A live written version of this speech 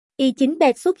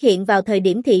i9bet xuất hiện vào thời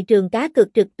điểm thị trường cá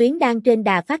cược trực tuyến đang trên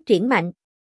đà phát triển mạnh.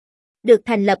 Được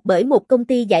thành lập bởi một công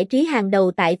ty giải trí hàng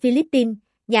đầu tại Philippines,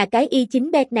 nhà cái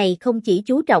i9bet này không chỉ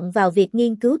chú trọng vào việc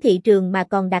nghiên cứu thị trường mà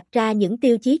còn đặt ra những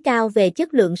tiêu chí cao về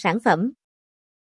chất lượng sản phẩm.